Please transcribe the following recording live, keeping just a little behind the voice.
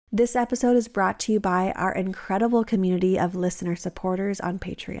This episode is brought to you by our incredible community of listener supporters on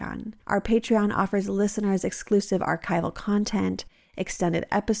Patreon. Our Patreon offers listeners exclusive archival content, extended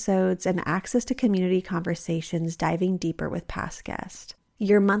episodes, and access to community conversations diving deeper with past guests.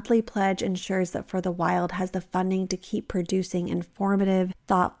 Your monthly pledge ensures that For the Wild has the funding to keep producing informative,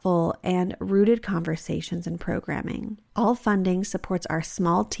 thoughtful, and rooted conversations and programming. All funding supports our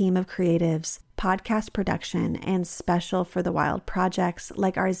small team of creatives, podcast production, and special For the Wild projects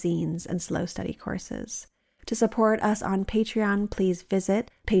like our zines and slow study courses. To support us on Patreon, please visit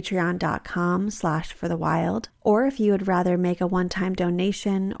patreon.com/forthewild. Or if you would rather make a one-time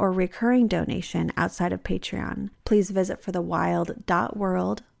donation or recurring donation outside of Patreon, please visit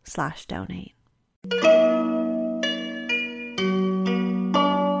forthewild.world/donate.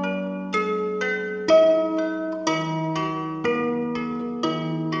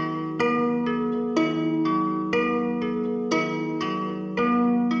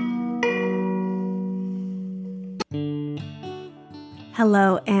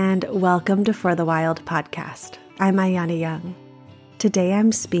 Hello and welcome to For the Wild podcast. I'm Ayana Young. Today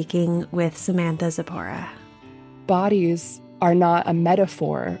I'm speaking with Samantha ZIPPORAH. Bodies are not a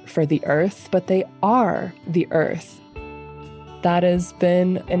metaphor for the earth, but they are the earth. That has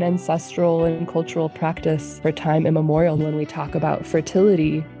been an ancestral and cultural practice for time immemorial when we talk about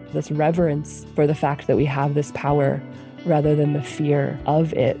fertility, this reverence for the fact that we have this power rather than the fear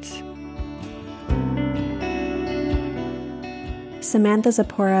of it. Samantha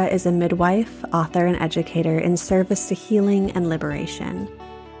ZIPPORAH is a midwife, author, and educator in service to healing and liberation.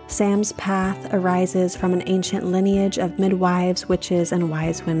 Sam's path arises from an ancient lineage of midwives, witches, and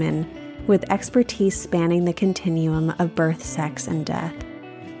wise women, with expertise spanning the continuum of birth, sex, and death.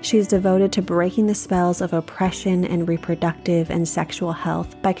 She's devoted to breaking the spells of oppression in reproductive and sexual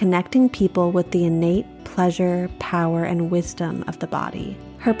health by connecting people with the innate pleasure, power, and wisdom of the body.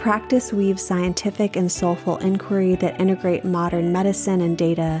 Her practice weaves scientific and soulful inquiry that integrate modern medicine and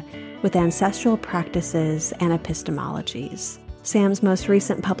data with ancestral practices and epistemologies. Sam's most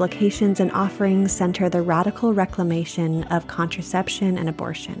recent publications and offerings center the radical reclamation of contraception and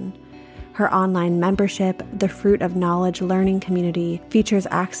abortion. Her online membership, the Fruit of Knowledge Learning Community, features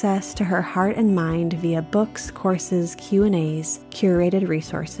access to her heart and mind via books, courses, Q&As, curated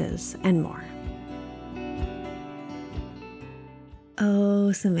resources, and more.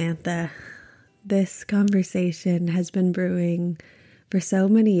 Oh, Samantha, this conversation has been brewing for so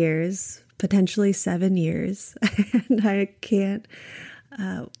many years, potentially 7 years, and I can't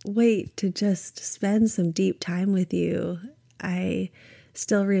wait to just spend some deep time with you. I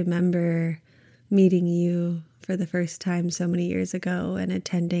still remember meeting you for the first time so many years ago and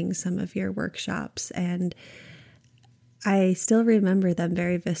attending some of your workshops, and I still remember them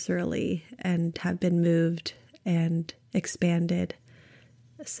very viscerally and have been moved and expanded.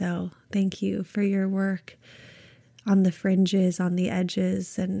 So thank you for your work on the fringes, on the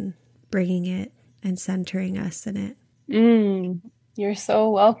edges, and bringing it and centering us in it. You're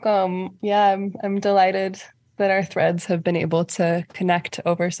so welcome. Yeah, I'm delighted that our threads have been able to connect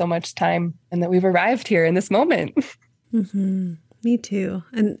over so much time and that we've arrived here in this moment. Mm-hmm. Me too.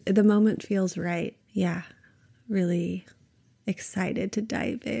 And the moment feels right. Yeah, really excited to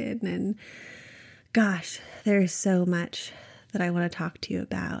dive in. And gosh, there's so much that I want to talk to you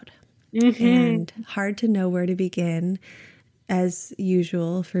about. And hard to know where to begin, as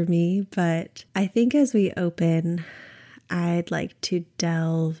usual for me. But I think as we open, I'd like to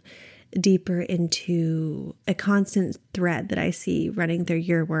delve deeper into a constant thread that I see running through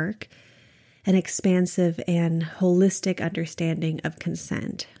your work, an expansive and holistic understanding of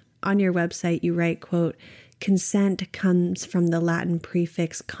consent. On your website, you write, quote, "Consent comes from the Latin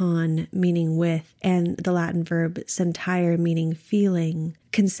prefix con, meaning with, and the Latin verb sentire, meaning feeling.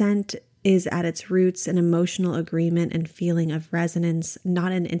 Consent is at its roots an emotional agreement and feeling of resonance,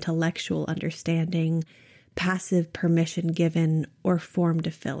 not an intellectual understanding, passive permission given, or form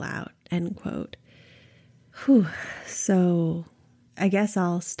to fill out," end quote. Whew. So I guess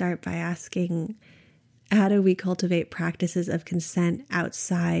I'll start by asking, how do we cultivate practices of consent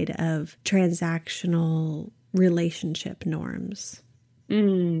outside of transactional relationship norms?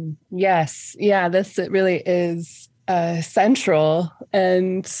 Yes. Yeah, this really is central.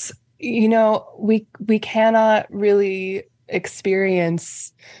 And, we cannot really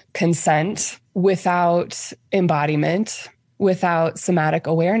experience consent without embodiment, without somatic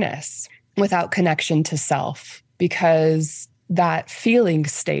awareness, without connection to self, because that feeling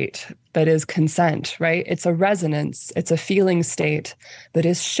state that is consent, right? It's a resonance. It's a feeling state that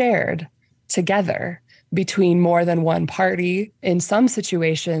is shared together between more than one party in some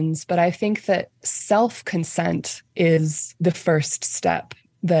situations. But I think that self-consent is the first step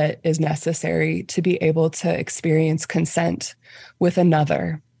that is necessary to be able to experience consent with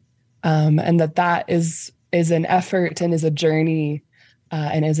another. And that is an effort and is a journey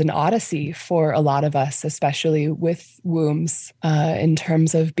and is an odyssey for a lot of us, especially with wombs, in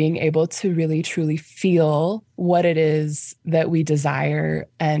terms of being able to really truly feel what it is that we desire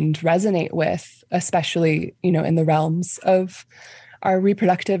and resonate with, especially, in the realms of our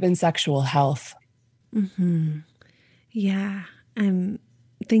reproductive and sexual health. Mm-hmm. Yeah. I'm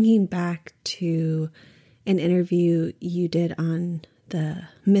thinking back to an interview you did on the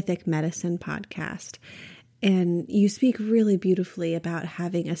Mythic Medicine podcast. And you speak really beautifully about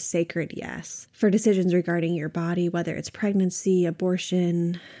having a sacred yes for decisions regarding your body, whether it's pregnancy,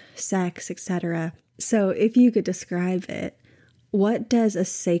 abortion, sex, etc. So if you could describe it, what does a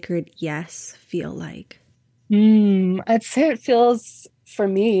sacred yes feel like? I'd say for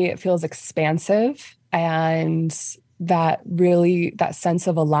me, it feels expansive, and that sense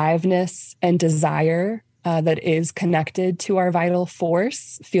of aliveness and desire that is connected to our vital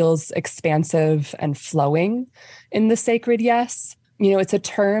force feels expansive and flowing in the sacred yes. It's a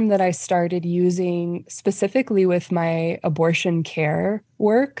term that I started using specifically with my abortion care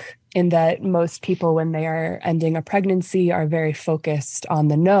work, in that most people, when they are ending a pregnancy, are very focused on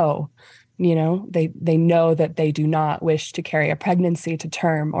the no. They know that they do not wish to carry a pregnancy to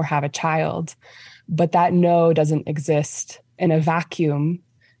term or have a child, but that no doesn't exist in a vacuum.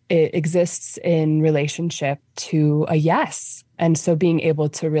 It exists in relationship to a yes. And so being able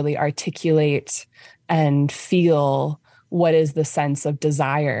to really articulate and feel what is the sense of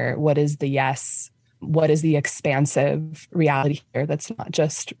desire, what is the yes, what is the expansive reality here that's not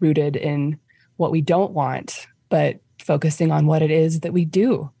just rooted in what we don't want, but focusing on what it is that we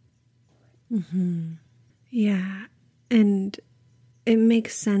do. Mm-hmm. Yeah. And it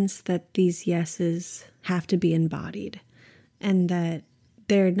makes sense that these yeses have to be embodied and that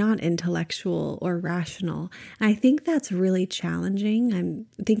they're not intellectual or rational. And I think that's really challenging. I'm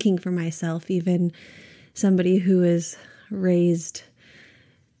thinking for myself, even somebody who is raised,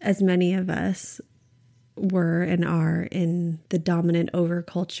 as many of us were and are, in the dominant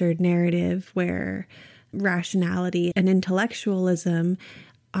overcultured narrative where rationality and intellectualism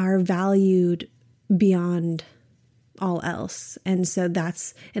are valued beyond all else. And so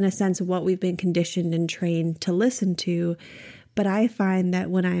that's, in a sense, what we've been conditioned and trained to listen to. But I find that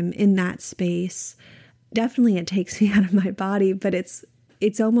when I'm in that space, definitely it takes me out of my body, but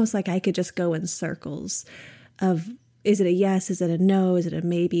it's almost like I could just go in circles of, is it a yes? Is it a no? Is it a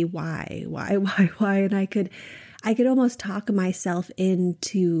maybe? Why? And I could almost talk myself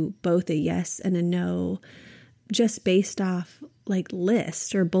into both a yes and a no, just based off like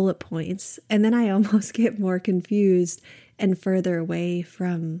lists or bullet points. And then I almost get more confused and further away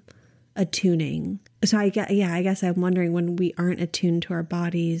from attuning. So I guess I'm wondering, when we aren't attuned to our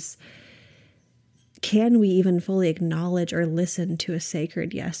bodies, can we even fully acknowledge or listen to a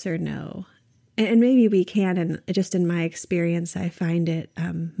sacred yes or no? And maybe we can, and just in my experience, I find it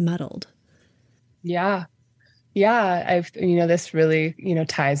muddled. Yeah. This really,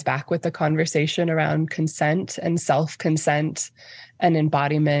 ties back with the conversation around consent and self-consent and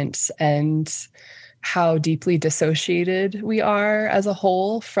embodiment, and how deeply dissociated we are as a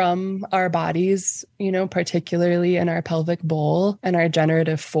whole from our bodies, particularly in our pelvic bowl and our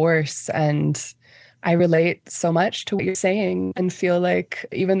generative force. And I relate so much to what you're saying, and feel like,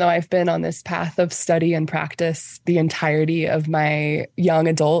 even though I've been on this path of study and practice the entirety of my young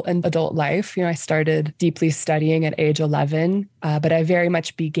adult and adult life, I started deeply studying at age 11, but I very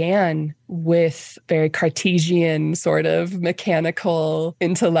much began with very Cartesian, sort of mechanical,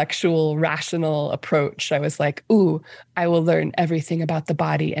 intellectual, rational approach. I was like, ooh, I will learn everything about the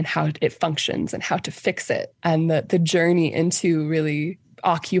body and how it functions and how to fix it. And the journey into really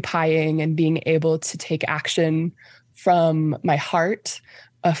occupying and being able to take action from my heart,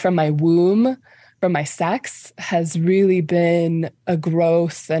 from my womb, from my sex, has really been a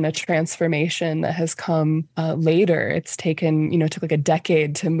growth and a transformation that has come later. It's taken, took like a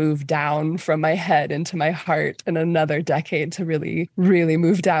decade to move down from my head into my heart, and another decade to really, really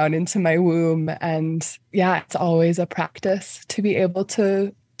move down into my womb. And yeah, it's always a practice to be able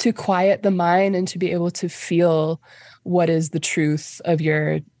to quiet the mind and to be able to feel what is the truth of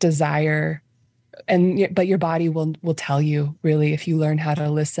your desire. But your body will tell you, really, if you learn how to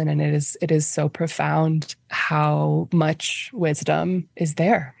listen. And it is so profound how much wisdom is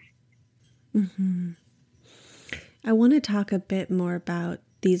there. Mm-hmm. I want to talk a bit more about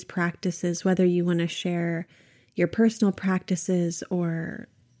these practices, whether you want to share your personal practices or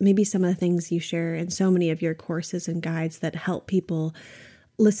maybe some of the things you share in so many of your courses and guides that help people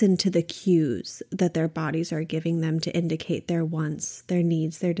listen to the cues that their bodies are giving them to indicate their wants, their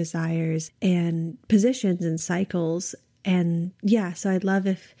needs, their desires, and positions and cycles. And yeah, so I'd love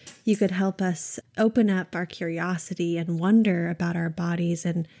if you could help us open up our curiosity and wonder about our bodies,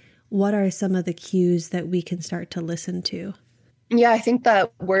 and what are some of the cues that we can start to listen to? Yeah, I think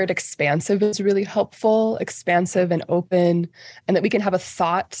that word expansive is really helpful, expansive and open, and that we can have a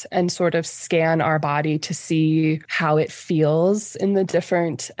thought and sort of scan our body to see how it feels in the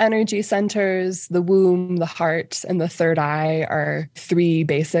different energy centers. The womb, the heart, and the third eye are three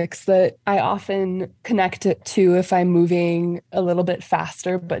basics that I often connect it to if I'm moving a little bit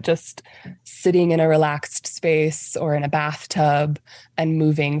faster, but just sitting in a relaxed space or in a bathtub and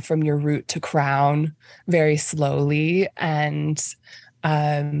moving from your root to crown very slowly, and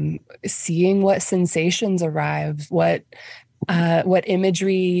seeing what sensations arrive, what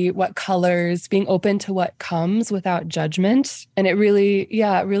imagery, what colors, being open to what comes without judgment. And it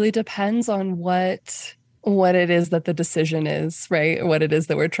really depends on what it is that the decision is, right? What it is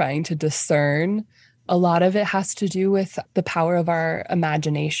that we're trying to discern. A lot of it has to do with the power of our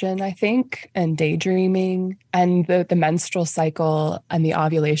imagination, I think, and daydreaming. And the menstrual cycle and the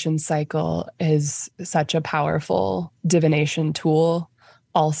ovulation cycle is such a powerful divination tool.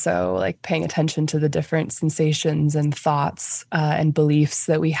 Also, like paying attention to the different sensations and thoughts and beliefs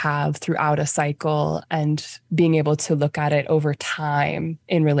that we have throughout a cycle, and being able to look at it over time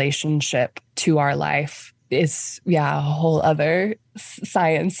in relationship to our life is, a whole other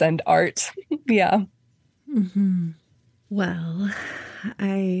science and art. Yeah. Mm-hmm. Well,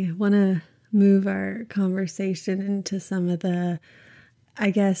 I want to move our conversation into some of I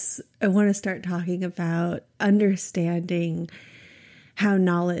want to start talking about understanding how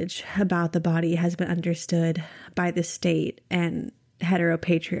knowledge about the body has been understood by the state and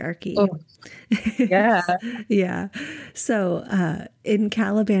heteropatriarchy. Oh, yeah. Yeah. So in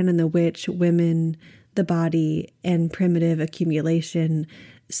Caliban and the Witch, Women, the Body, and Primitive Accumulation,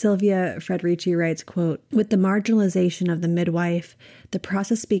 Sylvia Frederici writes, quote, "With the marginalization of the midwife, the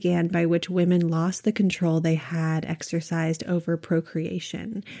process began by which women lost the control they had exercised over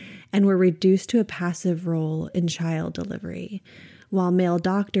procreation and were reduced to a passive role in child delivery, while male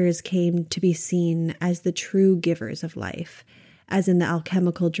doctors came to be seen as the true givers of life, as in the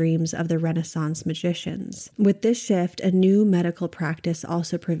alchemical dreams of the Renaissance magicians. With this shift, a new medical practice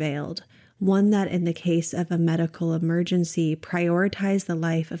also prevailed, one that, in the case of a medical emergency, prioritized the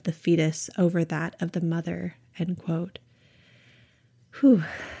life of the fetus over that of the mother," end quote. Whew.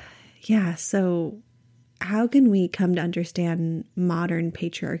 Yeah, so how can we come to understand modern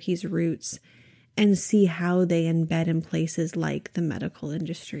patriarchy's roots and see how they embed in places like the medical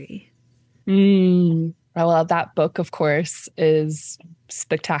industry? Well, that book, of course, is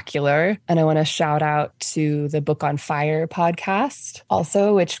spectacular. And I want to shout out to the Book on Fire podcast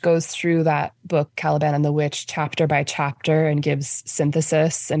also, which goes through that book, Caliban and the Witch, chapter by chapter, and gives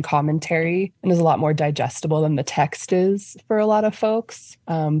synthesis and commentary, and is a lot more digestible than the text is for a lot of folks.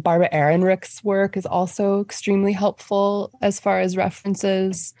 Barbara Ehrenreich's work is also extremely helpful as far as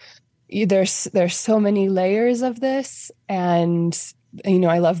references. There's so many layers of this, and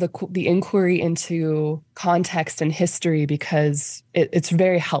I love the inquiry into context and history, because it's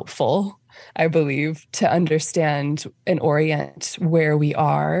very helpful, I believe, to understand and orient where we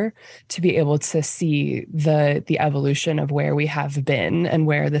are, to be able to see the evolution of where we have been and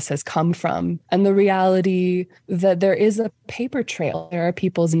where this has come from, and the reality that there is a paper trail. There are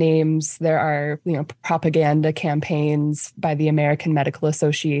people's names. There are, propaganda campaigns by the American Medical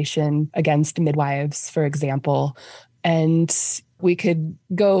Association against midwives, for example, and we could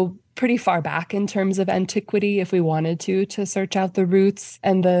go pretty far back in terms of antiquity if we wanted to search out the roots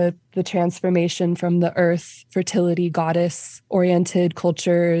and the transformation from the earth, fertility, goddess-oriented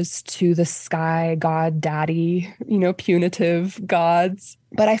cultures to the sky, god, daddy, punitive gods.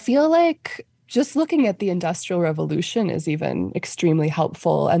 But I feel like just looking at the Industrial Revolution is even extremely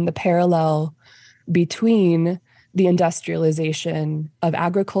helpful, and the parallel between the industrialization of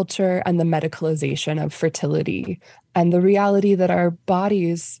agriculture and the medicalization of fertility, and the reality that our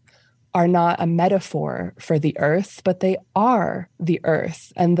bodies are not a metaphor for the earth, but they are the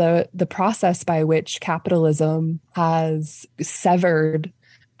earth, and the process by which capitalism has severed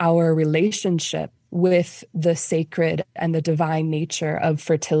our relationship with the sacred and the divine nature of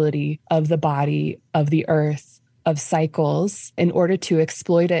fertility, of the body, of the earth, of cycles, in order to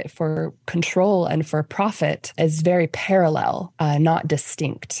exploit it for control and for profit, is very parallel, not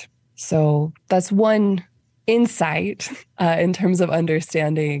distinct. So that's one insight in terms of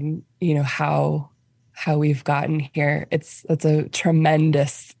understanding, how we've gotten here. That's a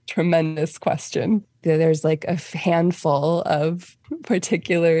tremendous question. There's like a handful of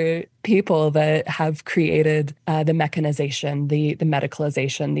particular people that have created the mechanization, the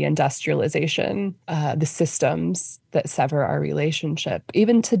medicalization, the industrialization, the systems that sever our relationship.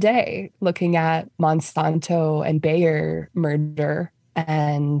 Even today, looking at Monsanto and Bayer merger,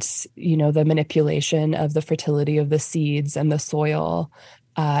 and the manipulation of the fertility of the seeds and the soil,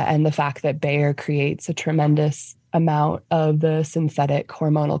 and the fact that Bayer creates a tremendous amount of the synthetic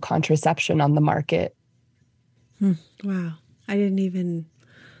hormonal contraception on the market. Wow. I didn't even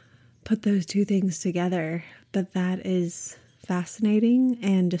put those two things together, but that is fascinating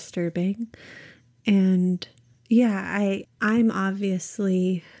and disturbing. And yeah, I'm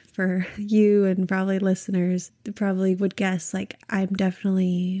obviously, for you and probably listeners, probably would guess, like, I'm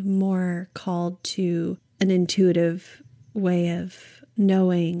definitely more called to an intuitive way of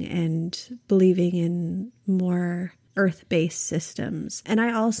knowing and believing in more earth-based systems. And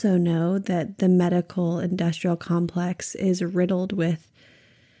I also know that the medical industrial complex is riddled with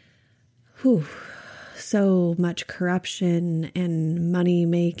so much corruption and money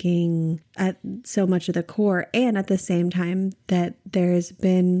making at so much of the core. And at the same time that there's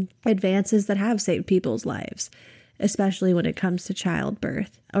been advances that have saved people's lives, especially when it comes to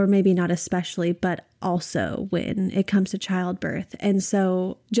childbirth, or maybe not especially, but also when it comes to childbirth. And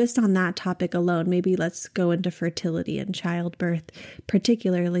so just on that topic alone, maybe let's go into fertility and childbirth,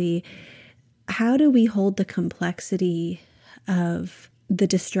 particularly. How do we hold the complexity of the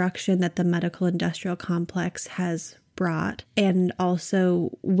destruction that the medical industrial complex has brought, and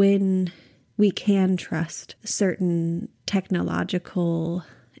also when we can trust certain technological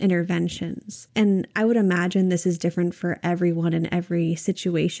interventions? And I would imagine this is different for everyone in every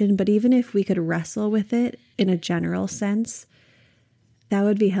situation, but even if we could wrestle with it in a general sense, that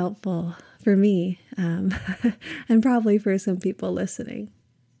would be helpful for me, and probably for some people listening.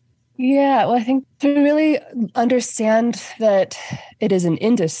 Yeah, well, I think to really understand that it is an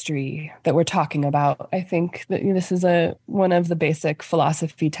industry that we're talking about, I think that this is one of the basic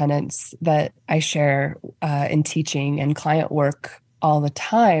philosophy tenets that I share in teaching and client work all the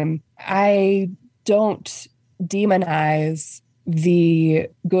time. I don't demonize the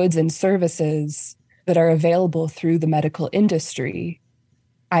goods and services that are available through the medical industry.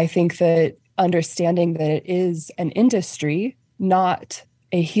 I think that understanding that it is an industry, not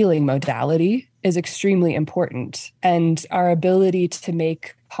a healing modality, is extremely important. And our ability to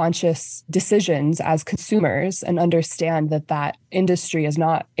make conscious decisions as consumers and understand that that industry is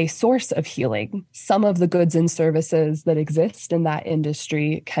not a source of healing. Some of the goods and services that exist in that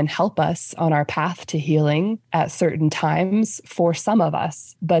industry can help us on our path to healing at certain times for some of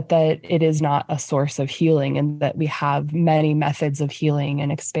us, but that it is not a source of healing, and that we have many methods of healing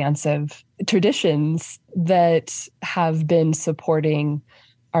and expansive traditions that have been supporting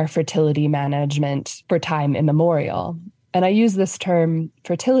our fertility management for time immemorial. And I use this term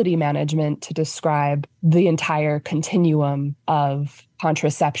fertility management to describe the entire continuum of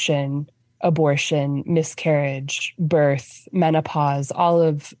contraception, abortion, miscarriage, birth, menopause, all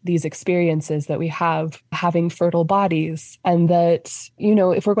of these experiences that we have having fertile bodies. And that,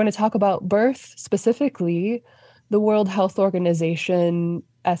 if we're going to talk about birth specifically, the World Health Organization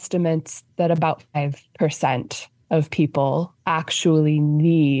estimates that about 5% of people actually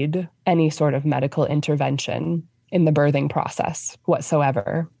need any sort of medical intervention in the birthing process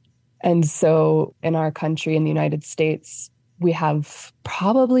whatsoever. And so in our country, in the United States, we have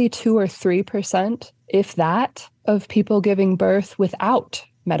probably 2 or 3%, if that, of people giving birth without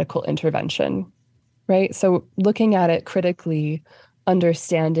medical intervention, right? So looking at it critically,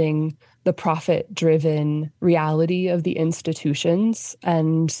 understanding the profit-driven reality of the institutions,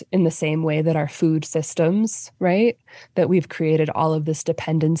 and in the same way that our food systems, right, that we've created all of this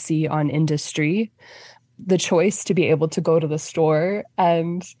dependency on industry, the choice to be able to go to the store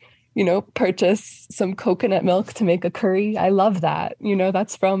and, purchase some coconut milk to make a curry. I love that.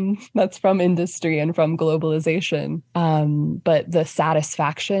 That's from industry and from globalization. But the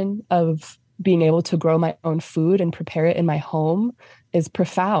satisfaction of being able to grow my own food and prepare it in my home is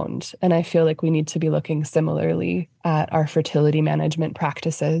profound. And I feel like we need to be looking similarly at our fertility management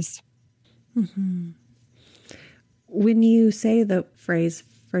practices. Mm-hmm. When you say the phrase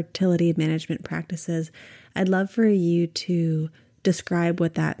fertility management practices, I'd love for you to describe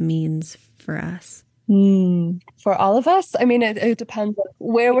what that means for us. For all of us, I mean, it depends on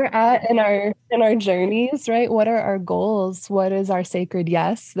where we're at in our journeys, right? What are our goals? What is our sacred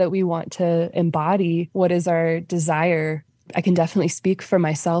yes that we want to embody? What is our desire? I can definitely speak for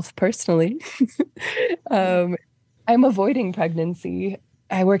myself personally. I'm avoiding pregnancy.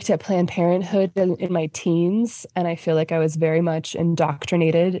 I worked at Planned Parenthood in my teens, and I feel like I was very much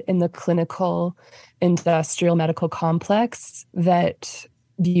indoctrinated in the clinical industrial medical complex that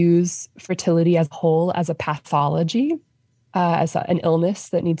views fertility as a whole as a pathology, an illness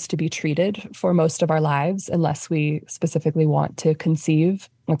that needs to be treated for most of our lives, unless we specifically want to conceive.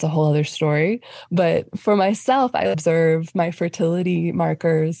 That's a whole other story. But for myself, I observe my fertility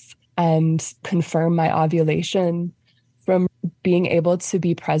markers and confirm my ovulation from being able to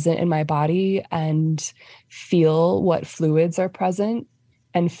be present in my body and feel what fluids are present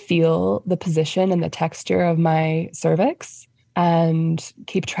and feel the position and the texture of my cervix and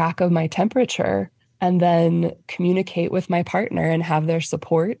keep track of my temperature, and then communicate with my partner and have their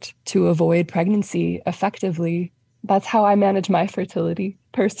support to avoid pregnancy effectively. That's how I manage my fertility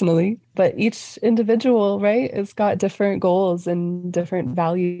personally. But each individual, right, has got different goals and different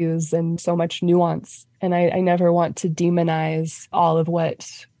values and so much nuance. And I never want to demonize all of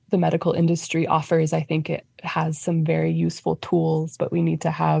what the medical industry offers. I think it has some very useful tools, but we need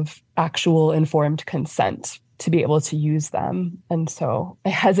to have actual informed consent to be able to use them. And so I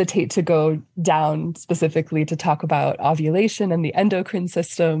hesitate to go down specifically to talk about ovulation and the endocrine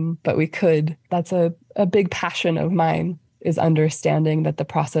system, but we could. That's a big passion of mine, is understanding that the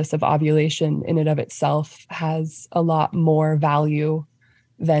process of ovulation in and of itself has a lot more value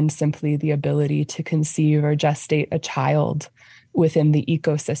than simply the ability to conceive or gestate a child within the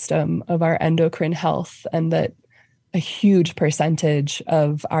ecosystem of our endocrine health, and that a huge percentage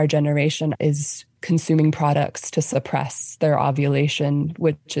of our generation is consuming products to suppress their ovulation,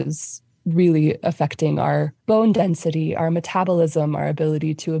 which is really affecting our bone density, our metabolism, our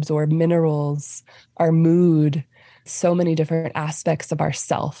ability to absorb minerals, our mood. So many different aspects of our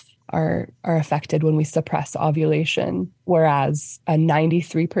self are affected when we suppress ovulation, whereas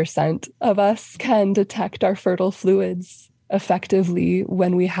 93% of us can detect our fertile fluids effectively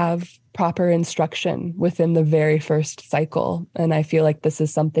when we have proper instruction within the very first cycle. And I feel like this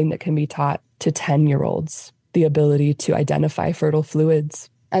is something that can be taught to 10-year-olds, the ability to identify fertile fluids,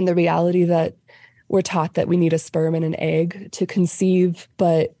 and the reality that we're taught that we need a sperm and an egg to conceive,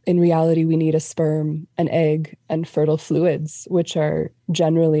 but in reality, we need a sperm, an egg, and fertile fluids, which are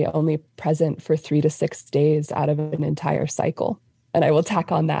generally only present for 3 to 6 days out of an entire cycle. And I will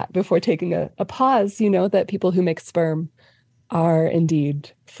tack on that before taking a pause, that people who make sperm are indeed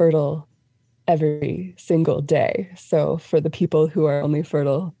fertile every single day. So for the people who are only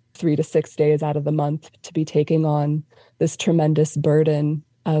fertile 3 to 6 days out of the month, to be taking on this tremendous burden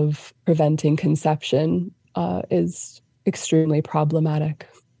of preventing conception is extremely problematic.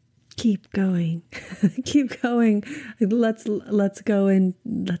 Keep going. Keep going. Let's go and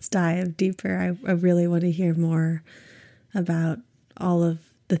let's dive deeper. I really want to hear more about all of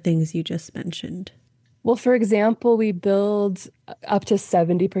the things you just mentioned. Well, for example, we build up to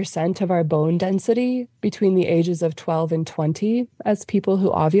 70% of our bone density between the ages of 12 and 20 as people who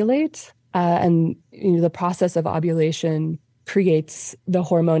ovulate. And the process of ovulation creates the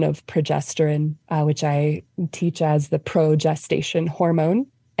hormone of progesterone, which I teach as the progestation hormone.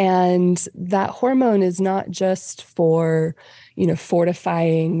 And that hormone is not just for,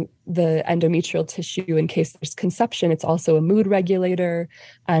 fortifying the endometrial tissue in case there's conception. It's also a mood regulator,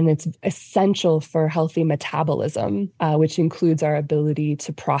 and it's essential for healthy metabolism, which includes our ability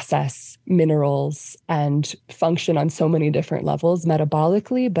to process minerals and function on so many different levels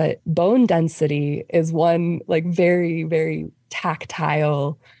metabolically. But bone density is one very, very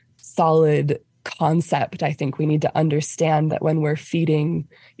tactile, solid concept. I think we need to understand that when we're feeding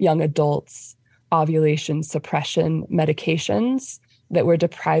young adults ovulation suppression medications, that we're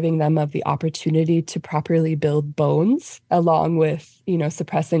depriving them of the opportunity to properly build bones, along with,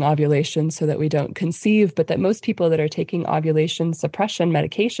 suppressing ovulation so that we don't conceive. But that most people that are taking ovulation suppression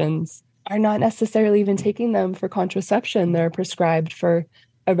medications are not necessarily even taking them for contraception. They're prescribed for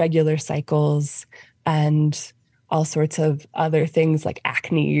irregular cycles and all sorts of other things like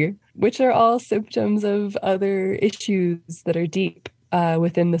acne, which are all symptoms of other issues that are deep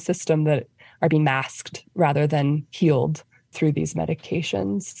within the system that are being masked rather than healed through these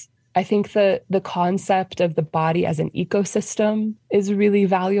medications. I think that the concept of the body as an ecosystem is really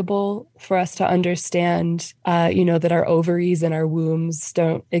valuable for us to understand, that our ovaries and our wombs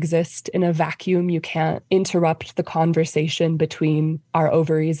don't exist in a vacuum. You can't interrupt the conversation between our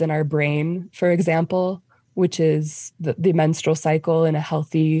ovaries and our brain, for example, which is the menstrual cycle in a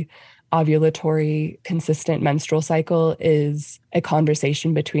healthy ovulatory, consistent menstrual cycle is a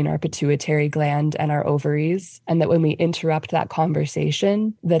conversation between our pituitary gland and our ovaries, and that when we interrupt that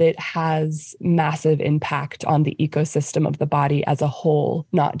conversation, that it has massive impact on the ecosystem of the body as a whole,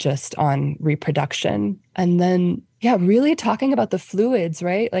 not just on reproduction. And then, yeah, really talking about the fluids,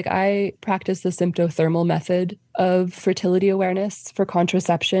 right? Like I practice the symptothermal method of fertility awareness for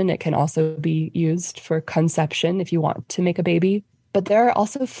contraception. It can also be used for conception if you want to make a baby. But there are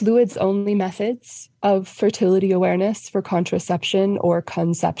also fluids-only methods of fertility awareness for contraception or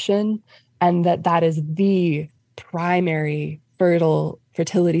conception, and that is the primary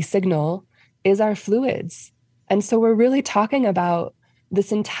fertility signal is our fluids. And so we're really talking about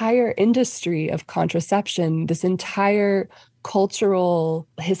this entire industry of contraception, this entire cultural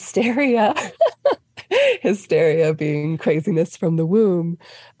hysteria, hysteria being craziness from the womb,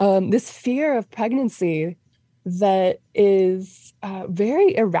 this fear of pregnancy that is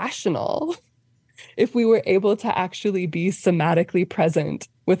very irrational if we were able to actually be somatically present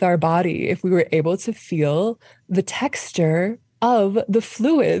with our body, if we were able to feel the texture of the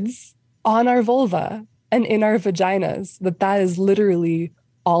fluids on our vulva and in our vaginas, that is literally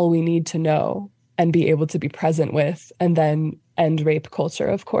all we need to know and be able to be present with, and then end rape culture,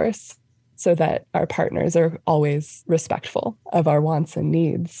 of course, so that our partners are always respectful of our wants and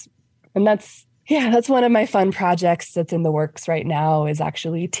needs. And that's one of my fun projects that's in the works right now, is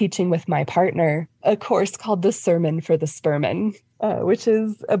actually teaching with my partner a course called the Sermon for the Spermin, which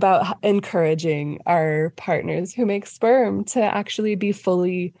is about encouraging our partners who make sperm to actually be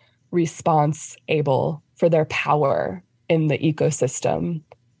fully response able for their power in the ecosystem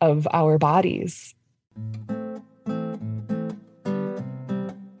of our bodies.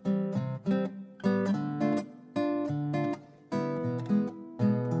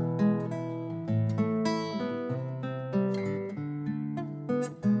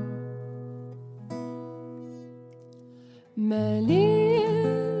 Many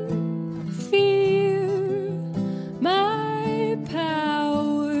fear my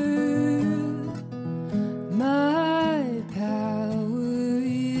power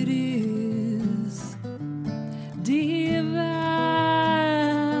it is divine.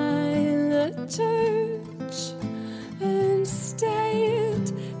 The church and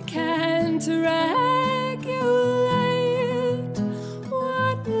state can't regulate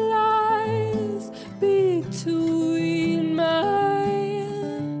what lies between my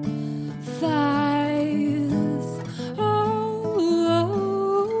thighs.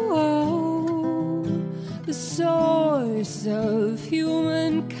 The source of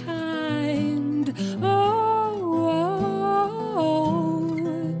humankind.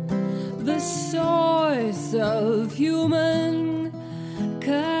 The source of humankind.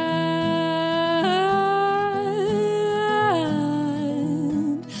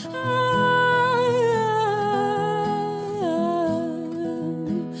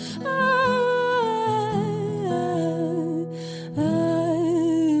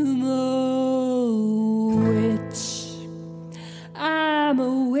 I'm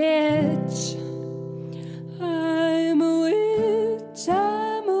a witch. I'm a witch.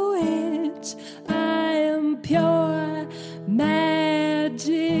 I'm a witch. I am pure magic.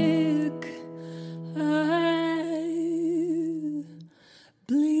 I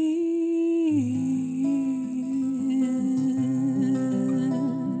bleed.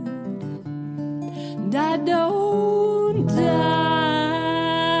 And I don't die.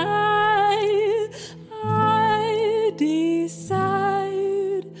 I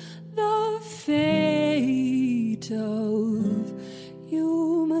decide the fate of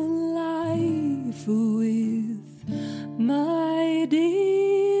human life with my desire.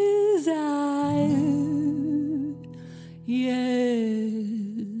 Yes,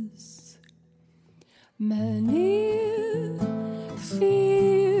 many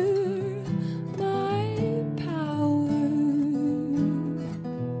fear my power.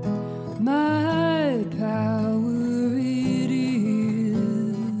 My power it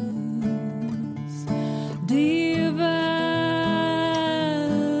is divine.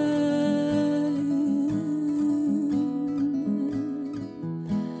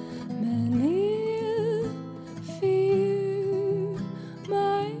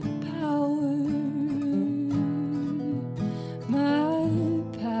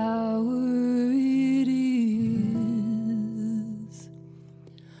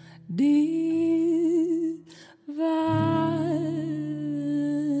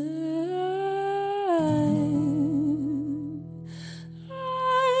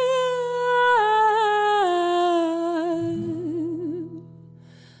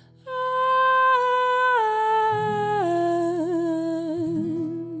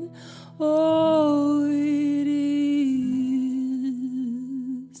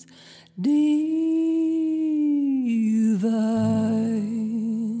 divine.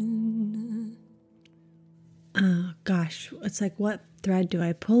 Oh gosh, it's like, what thread do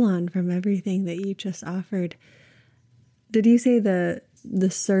I pull on from everything that you just offered? Did you say the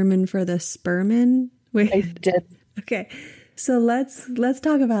sermon for the spermin? Wait. I did. Okay. So let's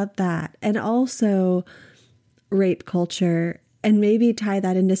talk about that, and also rape culture, and maybe tie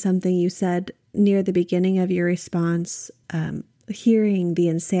that into something you said near the beginning of your response, hearing the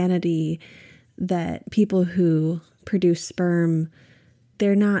insanity that people who produce sperm,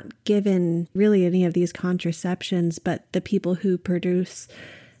 they're not given really any of these contraceptions, but the people who produce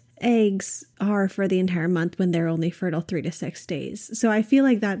eggs are for the entire month when they're only fertile 3 to 6 days. So I feel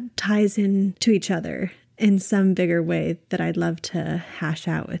like that ties in to each other in some bigger way that I'd love to hash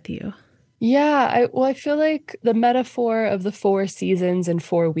out with you. Yeah, I feel like the metaphor of the 4 seasons and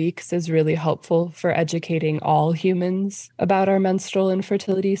 4 weeks is really helpful for educating all humans about our menstrual and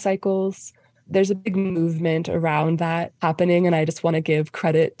fertility cycles. There's a big movement around that happening, and I just want to give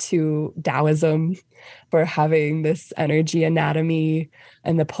credit to Taoism for having this energy anatomy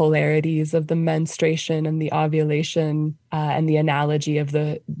and the polarities of the menstruation and the ovulation, and the analogy of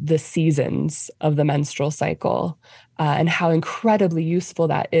the seasons of the menstrual cycle, and how incredibly useful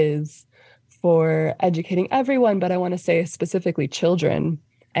that is for educating everyone, but I want to say specifically children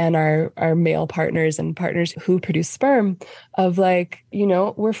and our male partners and partners who produce sperm, of like,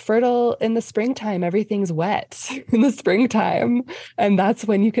 we're fertile in the springtime. Everything's wet in the springtime. And that's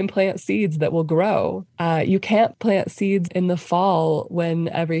when you can plant seeds that will grow. You can't plant seeds in the fall when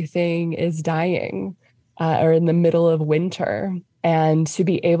everything is dying, or in the middle of winter. And to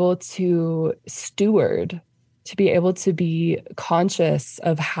be able to steward, to be able to be conscious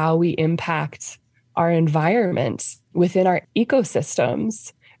of how we impact our environment within our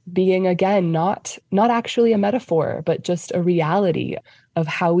ecosystems, being, again, not actually a metaphor, but just a reality of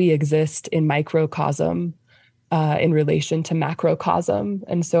how we exist in microcosm, in relation to macrocosm.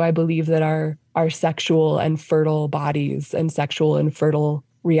 And so I believe that our sexual and fertile bodies and sexual and fertile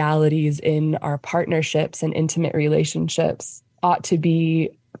realities in our partnerships and intimate relationships ought to be,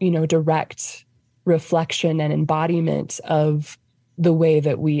 direct reflection and embodiment of the way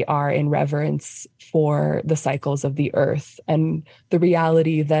that we are in reverence for the cycles of the earth, and the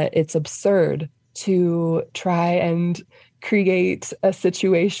reality that it's absurd to try and create a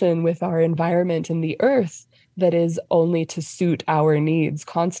situation with our environment and the earth that is only to suit our needs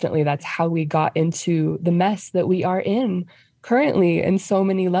constantly. That's how we got into the mess that we are in currently in so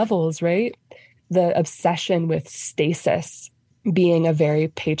many levels, right? The obsession with stasis being a very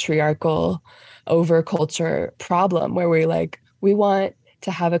patriarchal overculture problem, where we want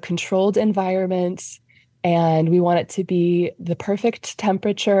to have a controlled environment, and we want it to be the perfect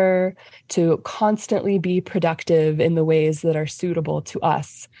temperature to constantly be productive in the ways that are suitable to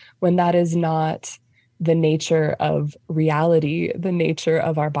us, when that is not the nature of reality, the nature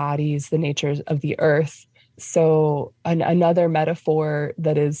of our bodies, the nature of the earth. So another metaphor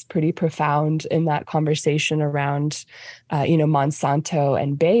that is pretty profound in that conversation around, Monsanto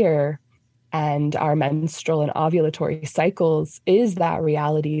and Bayer and our menstrual and ovulatory cycles is that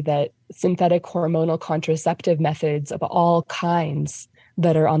reality that synthetic hormonal contraceptive methods of all kinds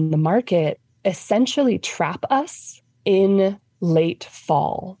that are on the market essentially trap us in late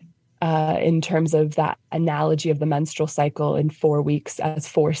fall. In terms of that analogy of the menstrual cycle in 4 weeks as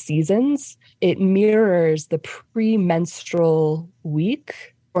 4 seasons, it mirrors the premenstrual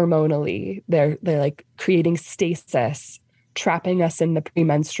week hormonally. They're like creating stasis, trapping us in the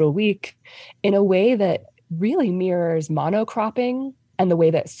premenstrual week in a way that really mirrors monocropping and the way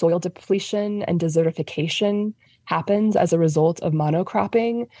that soil depletion and desertification happens as a result of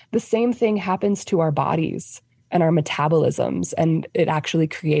monocropping. The same thing happens to our bodies and our metabolisms, and it actually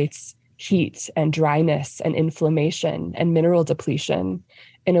creates heat and dryness and inflammation and mineral depletion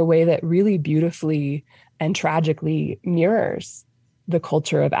in a way that really beautifully and tragically mirrors the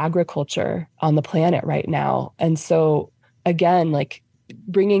culture of agriculture on the planet right now. And so again, like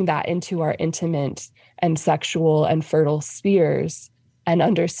bringing that into our intimate and sexual and fertile spheres, and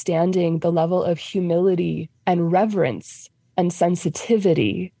understanding the level of humility and reverence and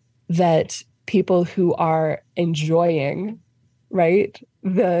sensitivity that people who are enjoying, right,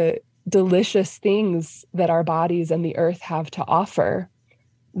 the delicious things that our bodies and the earth have to offer,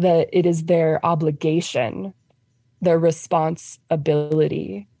 that it is their obligation, their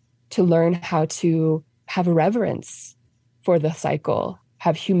responsibility to learn how to have reverence for the cycle,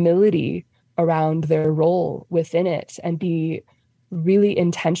 have humility around their role within it, and be really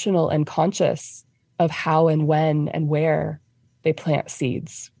intentional and conscious of how and when and where they plant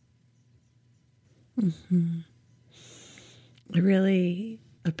seeds. Mm-hmm. I really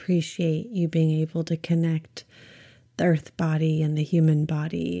appreciate you being able to connect the earth body and the human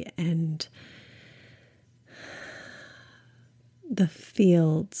body and the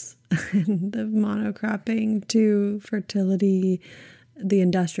fields and the monocropping to fertility, the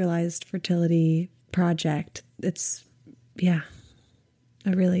industrialized fertility project. It's, yeah,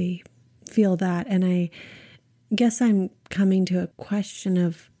 I really feel that. And I guess I'm coming to a question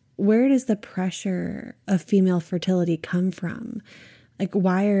of, where does the pressure of female fertility come from? Like,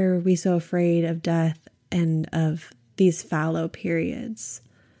 why are we so afraid of death and of these fallow periods?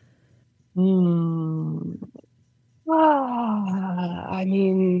 I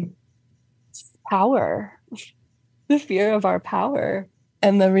mean, power, the fear of our power,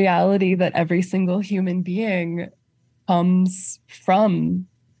 and the reality that every single human being comes from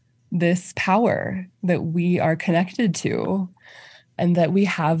this power that we are connected to, and that we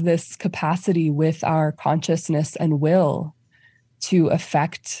have this capacity with our consciousness and will to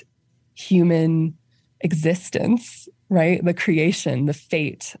affect human existence, right? The creation, the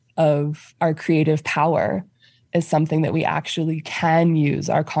fate of our creative power is something that we actually can use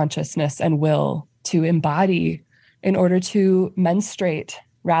our consciousness and will to embody in order to menstruate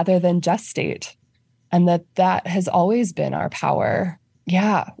rather than gestate. And that has always been our power.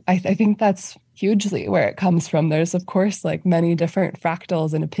 Yeah, I think that's hugely where it comes from. There's, of course, like many different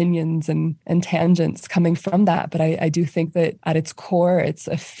fractals and opinions and tangents coming from that. But I do think that at its core, it's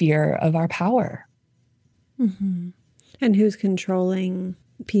a fear of our power. Mm-hmm. And who's controlling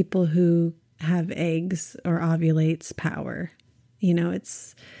people who have eggs or ovulates power? You know,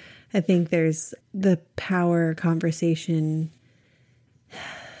 I think there's the power conversation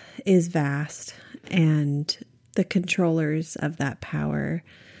is vast, and the controllers of that power,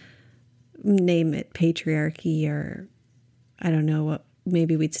 name it patriarchy, or I don't know what,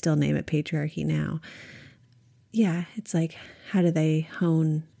 maybe we'd still name it patriarchy now. Yeah, it's like, how do they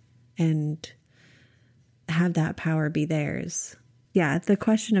hone and have that power be theirs? Yeah, the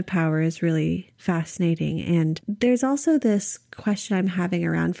question of power is really fascinating. And there's also this question I'm having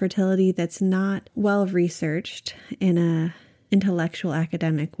around fertility that's not well researched in a intellectual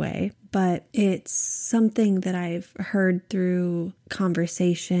academic way, but it's something that I've heard through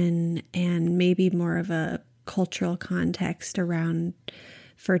conversation and maybe more of a cultural context around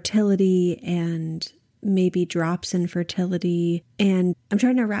fertility and maybe drops in fertility. And I'm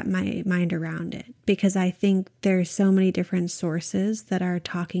trying to wrap my mind around it because I think there's so many different sources that are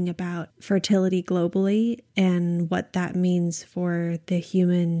talking about fertility globally and what that means for the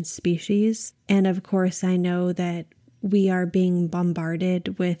human species. And of course, I know that we are being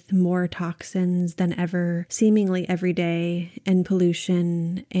bombarded with more toxins than ever, seemingly every day, and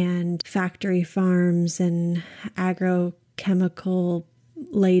pollution and factory farms and agrochemical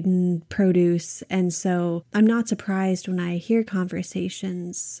laden produce. And so I'm not surprised when I hear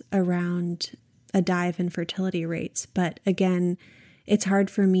conversations around a dive in fertility rates. But again, it's hard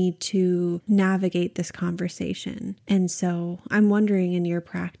for me to navigate this conversation. And so I'm wondering, in your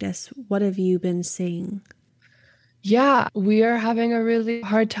practice, what have you been seeing? Yeah, we are having a really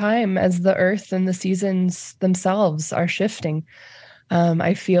hard time as the earth and the seasons themselves are shifting.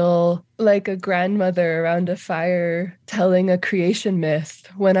 I feel like a grandmother around a fire telling a creation myth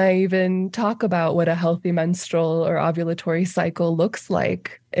when I even talk about what a healthy menstrual or ovulatory cycle looks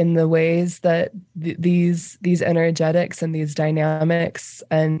like, in the ways that these energetics and these dynamics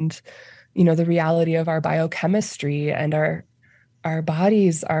and, you know, the reality of our biochemistry and our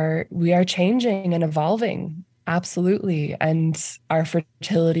bodies we are changing and evolving. Absolutely. And our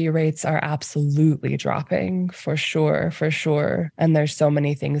fertility rates are absolutely dropping for sure. And there's so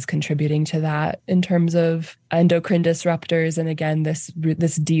many things contributing to that in terms of endocrine disruptors. And again, this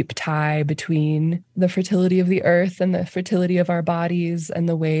deep tie between the fertility of the earth and the fertility of our bodies and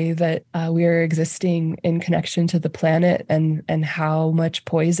the way that we are existing in connection to the planet and how much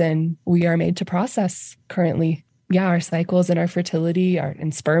poison we are made to process currently. Yeah, our cycles and our fertility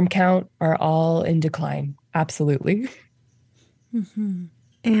and sperm count are all in decline. Absolutely. Mm-hmm.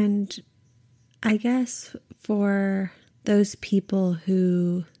 And I guess for those people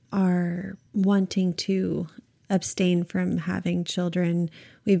who are wanting to abstain from having children,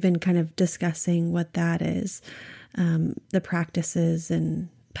 we've been kind of discussing what that is, the practices and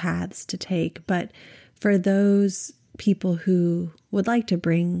paths to take. But for those people who would like to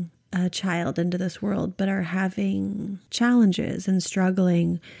bring a child into this world, but are having challenges and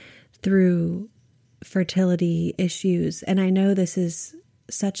struggling through fertility issues. And I know this is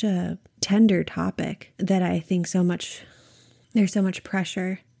such a tender topic that I think there's so much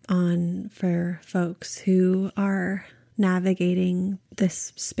pressure on for folks who are navigating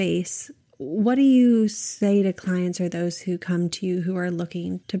this space. what do you say to clients or those who come to you who are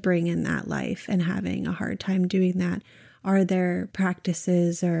looking to bring in that life and having a hard time doing that? Are there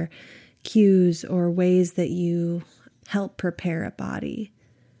practices or cues or ways that you help prepare a body?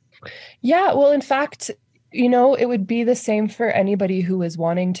 Yeah, well, in fact, it would be the same for anybody who is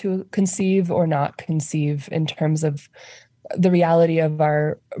wanting to conceive or not conceive in terms of the reality of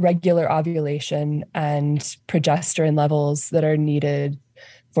our regular ovulation and progesterone levels that are needed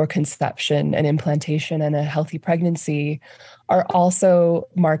for conception and implantation and a healthy pregnancy are also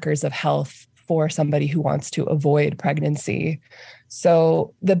markers of health for somebody who wants to avoid pregnancy.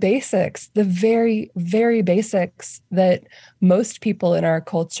 So the basics, the very, very basics that most people in our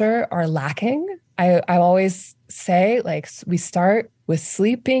culture are lacking, I always say, like, we start with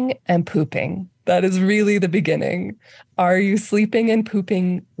sleeping and pooping. That is really the beginning. Are you sleeping and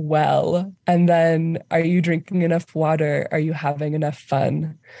pooping well? And then are you drinking enough water? Are you having enough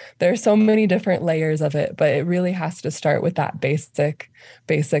fun? There are so many different layers of it, but it really has to start with that basic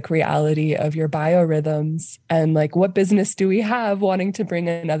reality of your biorhythms. And like, what business do we have wanting to bring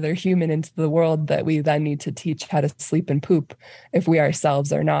another human into the world that we then need to teach how to sleep and poop if we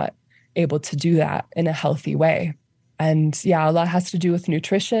ourselves are not able to do that in a healthy way? And yeah, a lot has to do with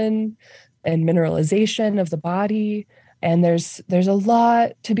nutrition and mineralization of the body. And there's a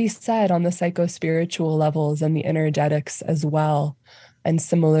lot to be said on the psycho-spiritual levels and the energetics as well. And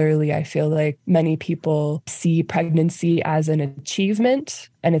similarly, I feel like many people see pregnancy as an achievement,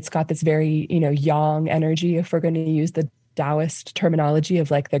 and it's got this very, yang energy, if we're going to use the Taoist terminology of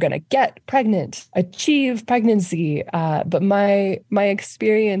like, they're going to get pregnant, achieve pregnancy. But my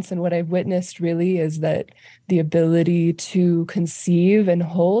experience and what I've witnessed really is that the ability to conceive and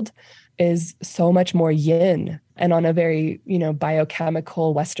hold is so much more yin. And on a very,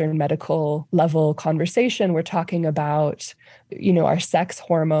 biochemical, Western medical level conversation, we're talking about, our sex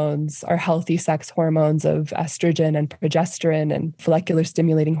hormones, our healthy sex hormones of estrogen and progesterone and follicular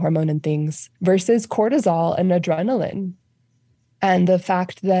stimulating hormone and things versus cortisol and adrenaline. And the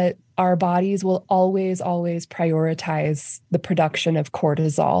fact that our bodies will always, always prioritize the production of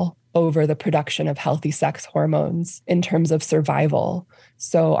cortisol over the production of healthy sex hormones in terms of survival.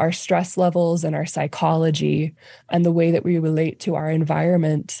 So our stress levels and our psychology and the way that we relate to our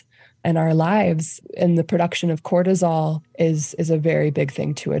environment and our lives and the production of cortisol is a very big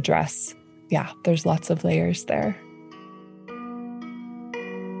thing to address. Yeah, there's lots of layers there.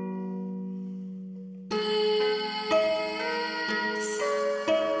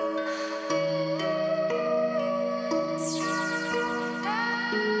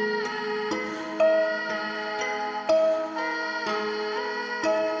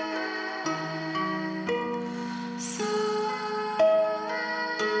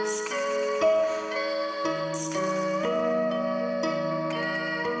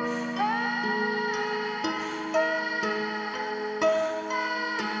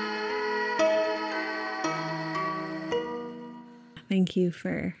 Thank you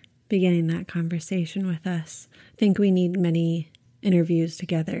for beginning that conversation with us. I think we need many interviews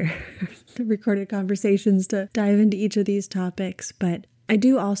together, recorded conversations to dive into each of these topics. But I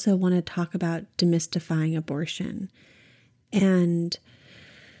do also want to talk about demystifying abortion. And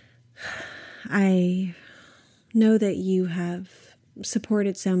I know that you have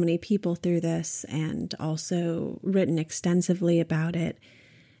supported so many people through this and also written extensively about it.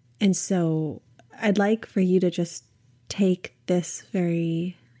 And so I'd like for you to just take this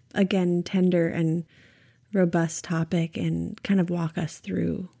very, again, tender and robust topic and kind of walk us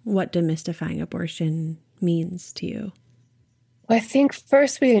through what demystifying abortion means to you. Well, I think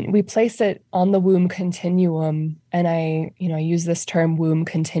first we place it on the womb continuum. And I use this term womb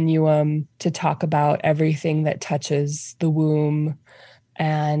continuum to talk about everything that touches the womb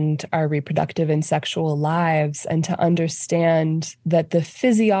and our reproductive and sexual lives, and to understand that the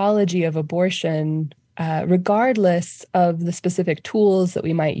physiology of abortion, regardless of the specific tools that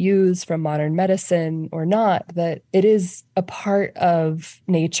we might use from modern medicine or not, that it is a part of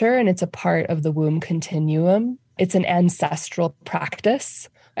nature and it's a part of the womb continuum. It's an ancestral practice.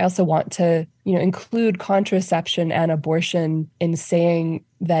 I also want to, include contraception and abortion in saying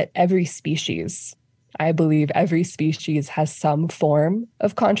that I believe every species has some form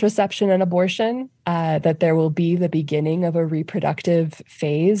of contraception and abortion, that there will be the beginning of a reproductive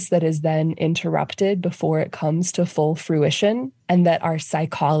phase that is then interrupted before it comes to full fruition, and that our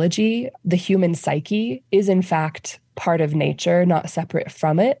psychology, the human psyche, is in fact part of nature, not separate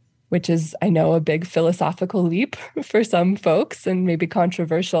from it, which is, I know, a big philosophical leap for some folks and maybe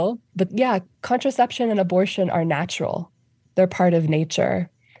controversial. But yeah, contraception and abortion are natural. They're part of nature.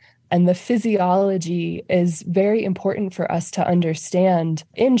 And the physiology is very important for us to understand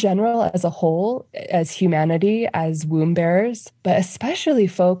in general, as a whole, as humanity, as womb bearers, but especially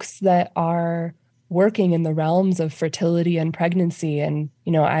folks that are working in the realms of fertility and pregnancy. And,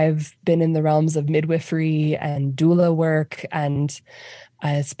 I've been in the realms of midwifery and doula work, and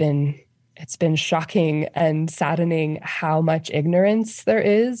it's been shocking and saddening how much ignorance there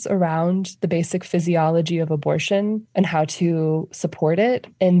is around the basic physiology of abortion and how to support it,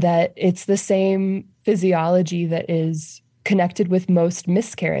 and that it's the same physiology that is connected with most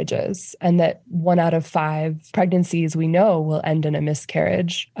miscarriages, and that 1 out of 5 pregnancies we know will end in a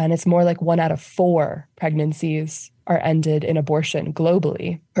miscarriage. And it's more like 1 out of 4 pregnancies are ended in abortion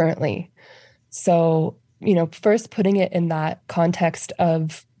globally currently. So, first putting it in that context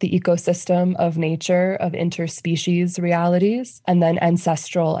of the ecosystem of nature, of interspecies realities, and then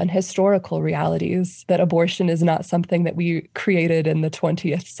ancestral and historical realities, that abortion is not something that we created in the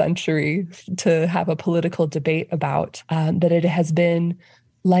 20th century to have a political debate about, that it has been,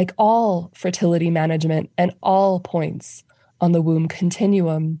 like all fertility management and all points on the womb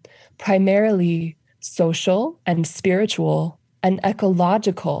continuum, primarily social and spiritual and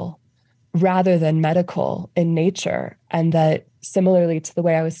ecological rather than medical in nature. And that, similarly to the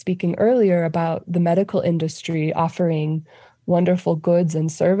way I was speaking earlier about the medical industry offering wonderful goods and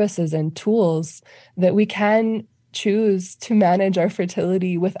services and tools, that we can choose to manage our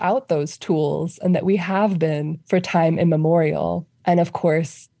fertility without those tools, and that we have been for time immemorial. And of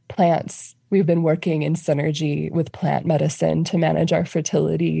course, plants. We've been working in synergy with plant medicine to manage our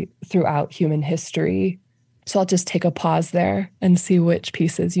fertility throughout human history. So I'll just take a pause there and see which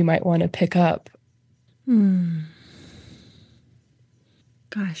pieces you might want to pick up.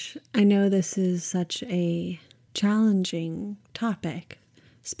 Gosh, I know this is such a challenging topic,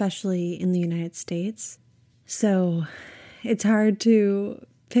 especially in the United States. So it's hard to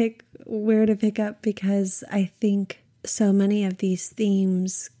pick where to pick up, because I think so many of these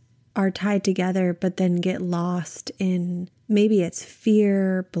themes are tied together, but then get lost in maybe it's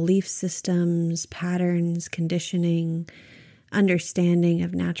fear, belief systems, patterns, conditioning, understanding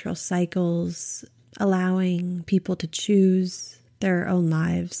of natural cycles, allowing people to choose their own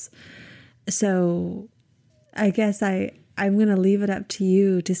lives. So I guess I'm going to leave it up to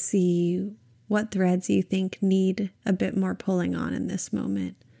you to see what threads you think need a bit more pulling on in this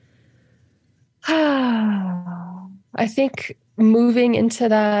moment. I think moving into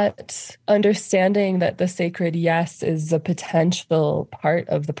that understanding that the sacred yes is a potential part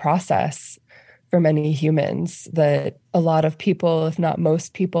of the process for many humans, that a lot of people, if not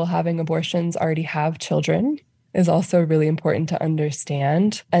most people having abortions, already have children, is also really important to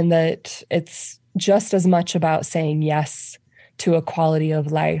understand. And that it's just as much about saying yes to a quality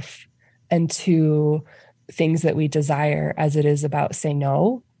of life and to things that we desire as it is about saying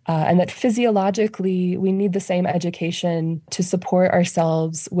no. And that physiologically, we need the same education to support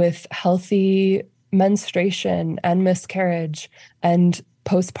ourselves with healthy menstruation and miscarriage and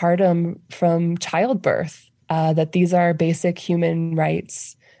postpartum from childbirth, that these are basic human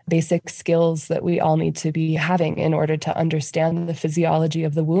rights, basic skills that we all need to be having in order to understand the physiology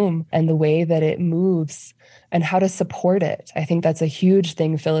of the womb and the way that it moves and how to support it. I think that's a huge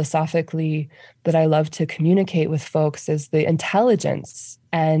thing philosophically that I love to communicate with folks, is the intelligence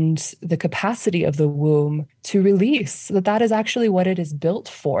and the capacity of the womb to release, that is actually what it is built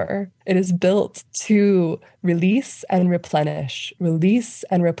for. It is built to release and replenish, and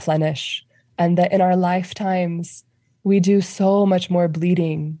that in our lifetimes, we do so much more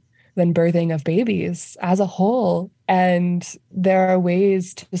bleeding than birthing of babies as a whole. And there are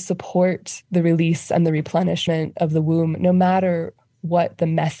ways to support the release and the replenishment of the womb, no matter what the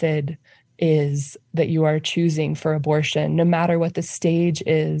method is that you are choosing for abortion, no matter what the stage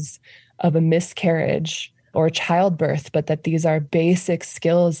is of a miscarriage or childbirth, but that these are basic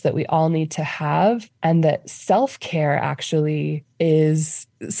skills that we all need to have, and that self-care actually is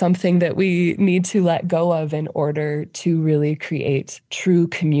something that we need to let go of in order to really create true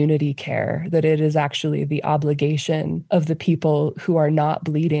community care, that it is actually the obligation of the people who are not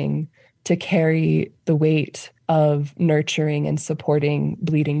bleeding to carry the weight of nurturing and supporting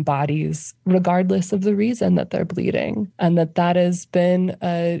bleeding bodies, regardless of the reason that they're bleeding. And that has been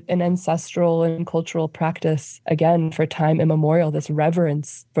an ancestral and cultural practice, again, for time immemorial, this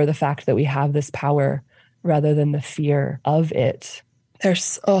reverence for the fact that we have this power rather than the fear of it.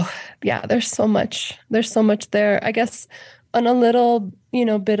 There's so much there. I guess on a little,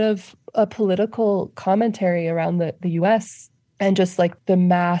 bit of a political commentary around the US, and just like the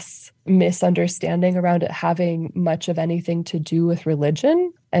mass misunderstanding around it having much of anything to do with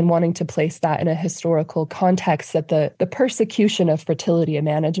religion. and wanting to place that in a historical context, that the persecution of fertility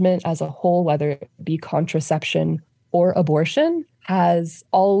management as a whole, whether it be contraception or abortion, has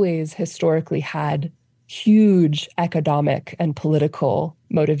always historically had huge economic and political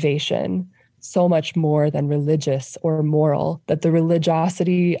motivation, so much more than religious or moral, that the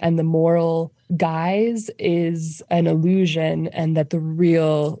religiosity and the moral guise is an illusion, and that the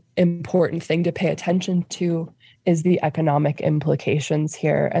real important thing to pay attention to is the economic implications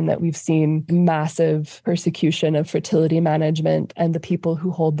here, and that we've seen massive persecution of fertility management and the people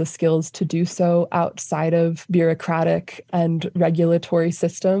who hold the skills to do so outside of bureaucratic and regulatory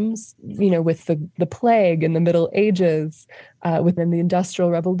systems, with the plague in the Middle Ages, within the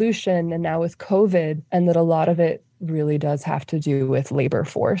Industrial Revolution, and now with COVID, and that a lot of it really does have to do with labor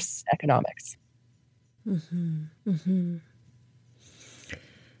force economics. Mm-hmm. Mm-hmm.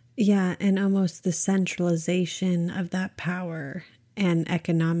 Yeah, and almost the centralization of that power and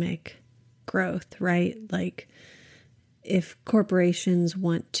economic growth, right? Like, if corporations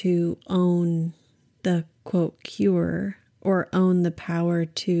want to own the quote cure, or own the power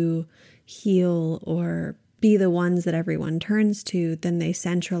to heal, or be the ones that everyone turns to, then they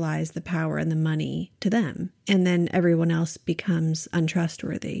centralize the power and the money to them. And then everyone else becomes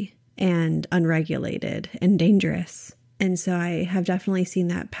untrustworthy and unregulated and dangerous. And so I have definitely seen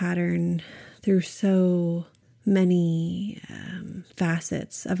that pattern through so many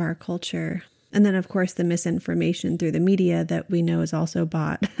facets of our culture. And then, of course, the misinformation through the media that we know is also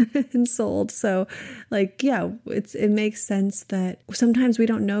bought and sold. So, it makes sense that sometimes we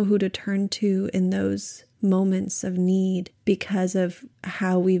don't know who to turn to in those moments of need because of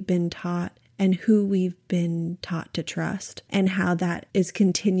how we've been taught and who we've been taught to trust, and how that is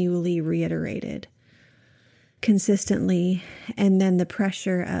continually reiterated consistently. And then the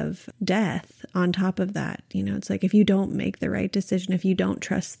pressure of death on top of that. It's like, if you don't make the right decision, if you don't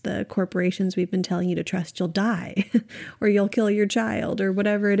trust the corporations we've been telling you to trust, you'll die or you'll kill your child or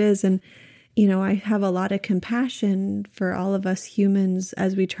whatever it is. And I have a lot of compassion for all of us humans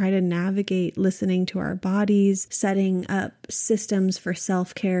as we try to navigate listening to our bodies, setting up systems for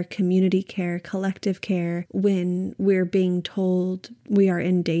self-care, community care, collective care, when we're being told we are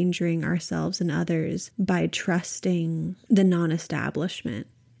endangering ourselves and others by trusting the non-establishment.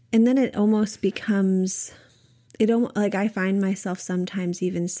 And then it almost becomes... I find myself sometimes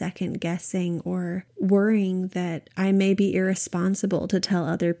even second guessing or worrying that I may be irresponsible to tell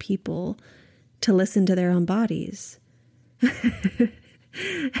other people to listen to their own bodies. And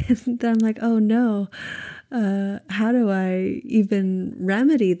then I'm like, oh no, how do I even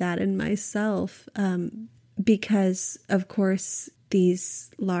remedy that in myself? Because of course, these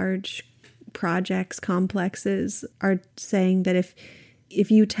large projects, complexes are saying that if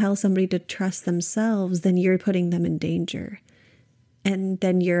you tell somebody to trust themselves, then you're putting them in danger. And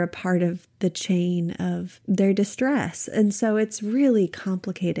then you're a part of the chain of their distress. And so it's really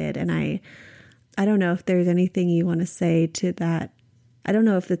complicated. And I don't know if there's anything you want to say to that. I don't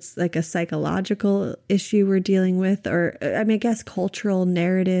know if it's like a psychological issue we're dealing with, or I guess cultural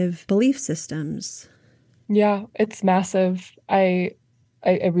narrative belief systems. Yeah, it's massive. I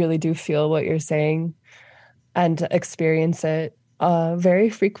really do feel what you're saying and experience it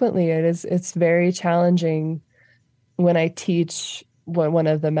very frequently. It's very challenging when I teach. One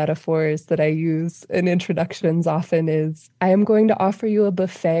of the metaphors that I use in introductions often is, I am going to offer you a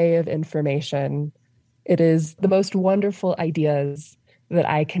buffet of information. It is the most wonderful ideas that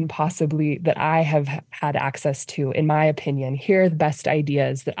I have had access to, in my opinion. Here are the best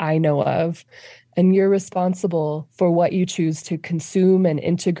ideas that I know of. And you're responsible for what you choose to consume and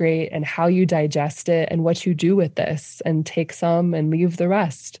integrate, and how you digest it, and what you do with this, and take some and leave the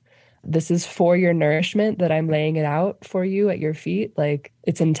rest. This is for your nourishment that I'm laying it out for you at your feet. Like,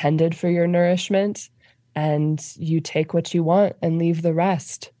 it's intended for your nourishment, and you take what you want and leave the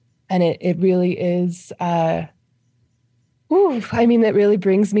rest. And it really is, it really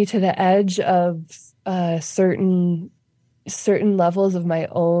brings me to the edge of certain levels of my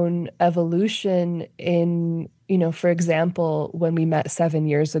own evolution in, for example, when we met 7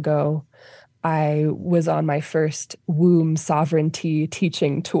 years ago, I was on my first womb sovereignty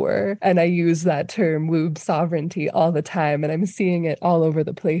teaching tour, and I use that term womb sovereignty all the time, and I'm seeing it all over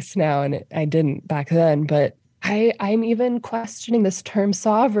the place now, and I didn't back then, but I'm even questioning this term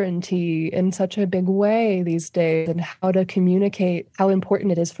sovereignty in such a big way these days, and how to communicate how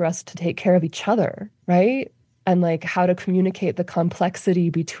important it is for us to take care of each other, right? And like how to communicate the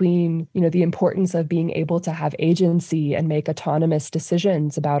complexity between, the importance of being able to have agency and make autonomous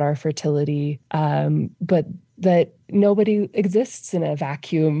decisions about our fertility, but that nobody exists in a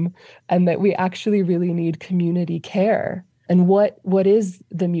vacuum, and that we actually really need community care. And what is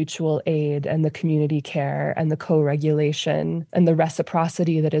the mutual aid and the community care and the co-regulation and the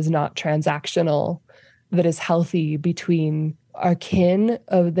reciprocity that is not transactional, that is healthy between our kin,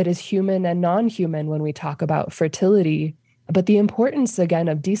 that is human and non-human when we talk about fertility. But the importance, again,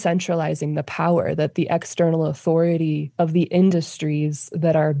 of decentralizing the power, that the external authority of the industries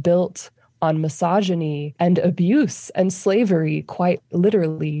that are built on misogyny and abuse and slavery, quite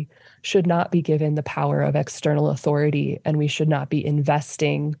literally, should not be given the power of external authority. And we should not be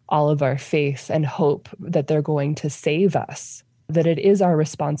investing all of our faith and hope that they're going to save us. That it is our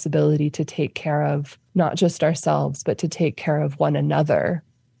responsibility to take care of not just ourselves, but to take care of one another,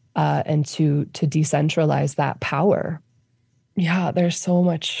 and to decentralize that power. Yeah, there's so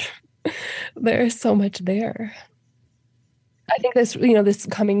much there. I think this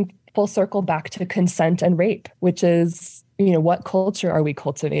coming full circle back to consent and rape, which is, what culture are we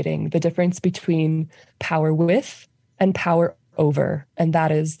cultivating? The difference between power with and power over. And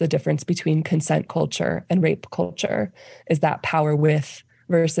that is the difference between consent culture and rape culture, is that power with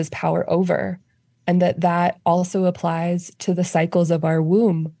versus power over. And that also applies to the cycles of our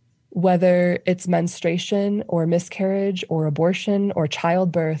womb, whether it's menstruation or miscarriage or abortion or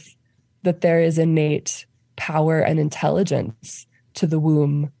childbirth, that there is innate power and intelligence to the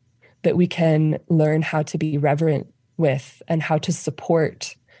womb that we can learn how to be reverent with and how to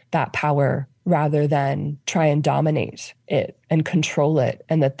support that power rather than try and dominate it and control it.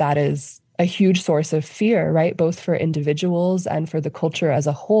 And that is a huge source of fear, right? Both for individuals and for the culture as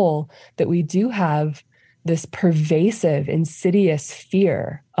a whole, that we do have this pervasive, insidious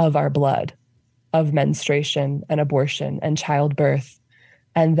fear of our blood, of menstruation and abortion and childbirth,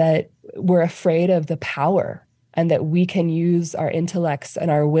 and that we're afraid of the power, and that we can use our intellects and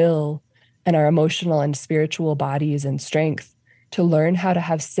our will and our emotional and spiritual bodies and strength to learn how to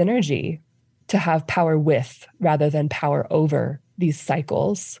have synergy, to have power with rather than power over these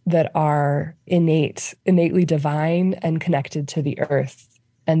cycles that are innately divine and connected to the earth.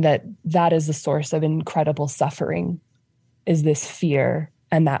 And that is the source of incredible suffering, is this fear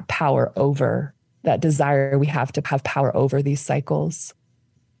and that power over, that desire we have to have power over these cycles.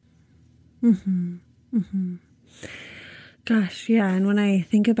 Mm-hmm. Mm-hmm. Gosh, yeah. And when I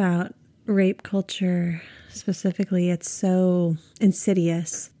think about rape culture specifically, it's so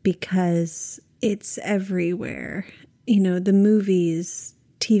insidious because it's everywhere. The movies,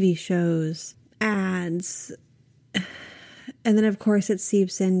 TV shows, ads. And then, of course, it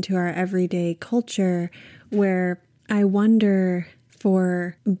seeps into our everyday culture, where I wonder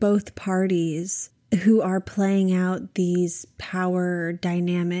for both parties who are playing out these power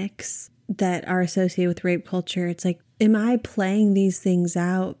dynamics that are associated with rape culture. It's like, am I playing these things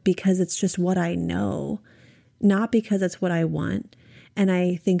out because it's just what I know, not because it's what I want? And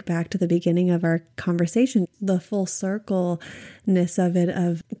I think back to the beginning of our conversation, the full circle-ness of it,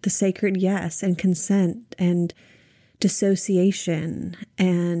 of the sacred yes and consent and dissociation.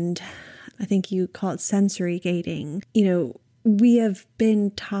 And I think you call it sensory gating. We have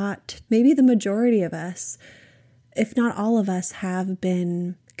been taught, maybe the majority of us, if not all of us, have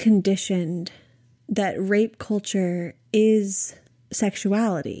been conditioned that rape culture is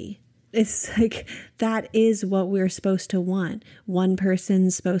sexuality. It's like, that is what we're supposed to want. One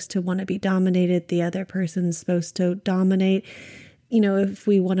person's supposed to want to be dominated. The other person's supposed to dominate. If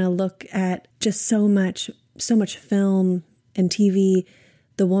we want to look at just so much film and TV,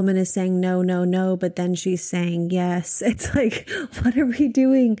 the woman is saying no, no, no, but then she's saying yes. It's like, what are we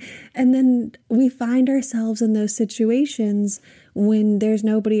doing? And then we find ourselves in those situations when there's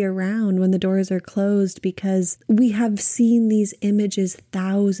nobody around, when the doors are closed, because we have seen these images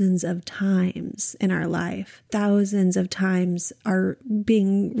thousands of times in our life. Thousands of times are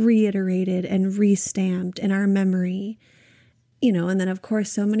being reiterated and restamped in our memory. And then, of course,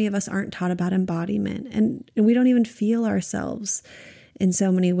 so many of us aren't taught about embodiment, and we don't even feel ourselves in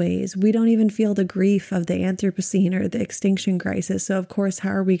so many ways. We don't even feel the grief of the Anthropocene or the extinction crisis. So, of course,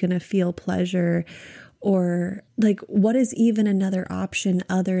 how are we going to feel pleasure? Or like, what is even another option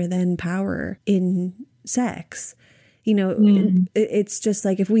other than power in sex? It's just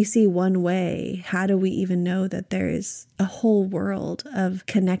like, if we see one way, how do we even know that there is a whole world of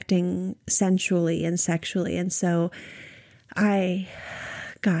connecting sensually and sexually? And so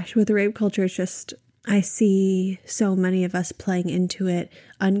with rape culture, it's just, I see so many of us playing into it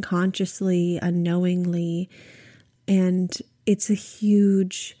unconsciously, unknowingly, and it's a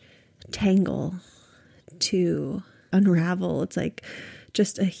huge tangle to unravel. It's like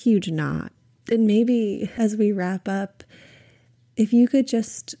just a huge knot. And maybe as we wrap up, if you could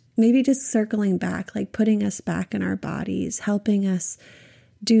just circling back, like putting us back in our bodies, helping us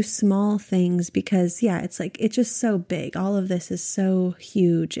do small things because, yeah, it's like, it's just so big. All of this is so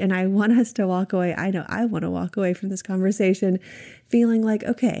huge. And I want us to walk away. I know I want to walk away from this conversation feeling like,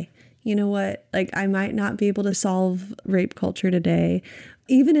 okay, you know what? Like, I might not be able to solve rape culture today,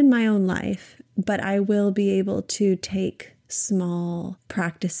 even in my own life, but I will be able to take small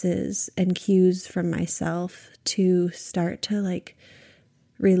practices and cues from myself to start to like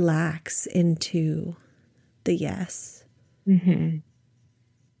relax into the yes. Mm-hmm.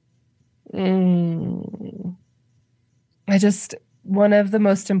 One of the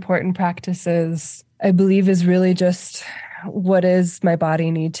most important practices, I believe, is really just, what does my body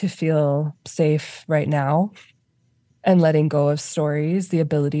need to feel safe right now? And letting go of stories, the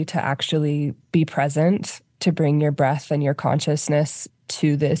ability to actually be present, to bring your breath and your consciousness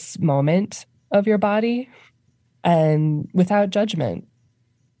to this moment of your body and without judgment,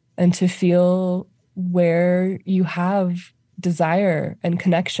 and to feel where you have desire and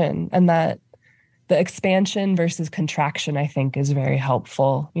connection, and that the expansion versus contraction, I think, is very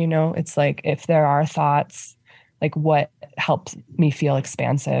helpful. You know, it's like, if there are thoughts, like, what helps me feel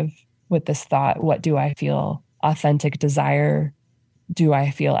expansive with this thought? What do I feel authentic desire? Do I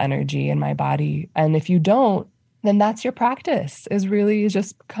feel energy in my body? And if you don't, then that's your practice, is really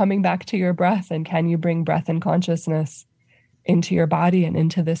just coming back to your breath. And can you bring breath and consciousness into your body and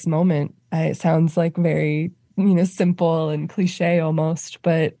into this moment? It sounds like very, simple and cliche almost,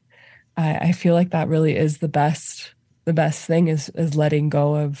 but I feel like that really is the best thing, is letting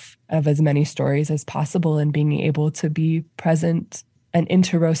go of as many stories as possible and being able to be present. And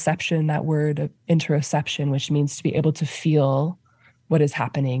interoception, that word of interoception, which means to be able to feel what is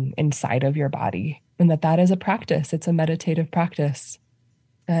happening inside of your body. And that is a practice. It's a meditative practice.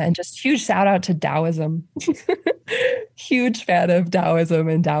 And just huge shout out to Taoism. Huge fan of Taoism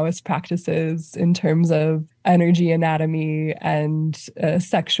and Taoist practices in terms of energy anatomy and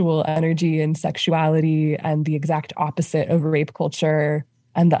sexual energy and sexuality, and the exact opposite of rape culture,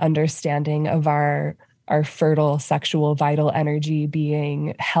 and the understanding of our fertile sexual vital energy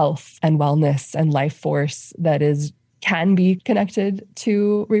being health and wellness and life force that can be connected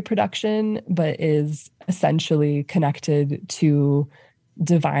to reproduction, but is essentially connected to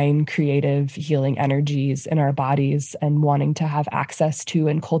divine, creative, healing energies in our bodies, and wanting to have access to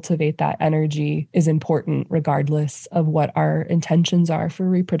and cultivate that energy is important regardless of what our intentions are for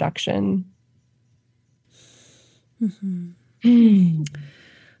reproduction. Mm-hmm.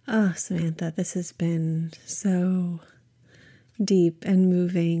 Oh, Samantha, this has been so deep and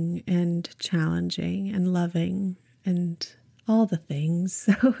moving and challenging and loving and all the things.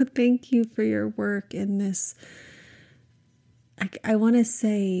 So thank you for your work in this. I want to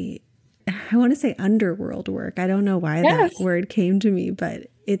say underworld work. I don't know why that word came to me,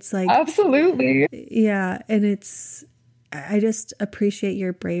 but it's like, absolutely. Yeah. And I just appreciate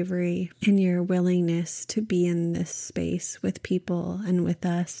your bravery and your willingness to be in this space with people and with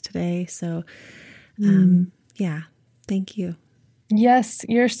us today. So, yeah, thank you. Yes,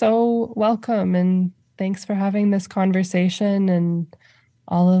 you're so welcome. And thanks for having this conversation and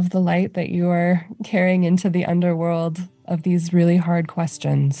all of the light that you are carrying into the underworld of these really hard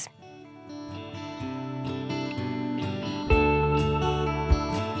questions.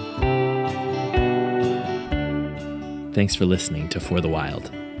 Thanks for listening to For the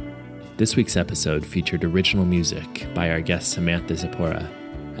Wild. This week's episode featured original music by our guest Samantha ZIPPORAH,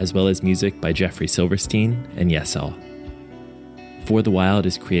 as well as music by Jeffrey Silverstein and Yesal. For the Wild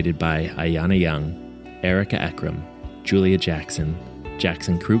is created by Ayana Young, Erica Ekram, Julia Jackson,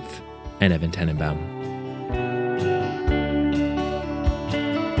 Jackson Krupp, and Evan Tenenbaum.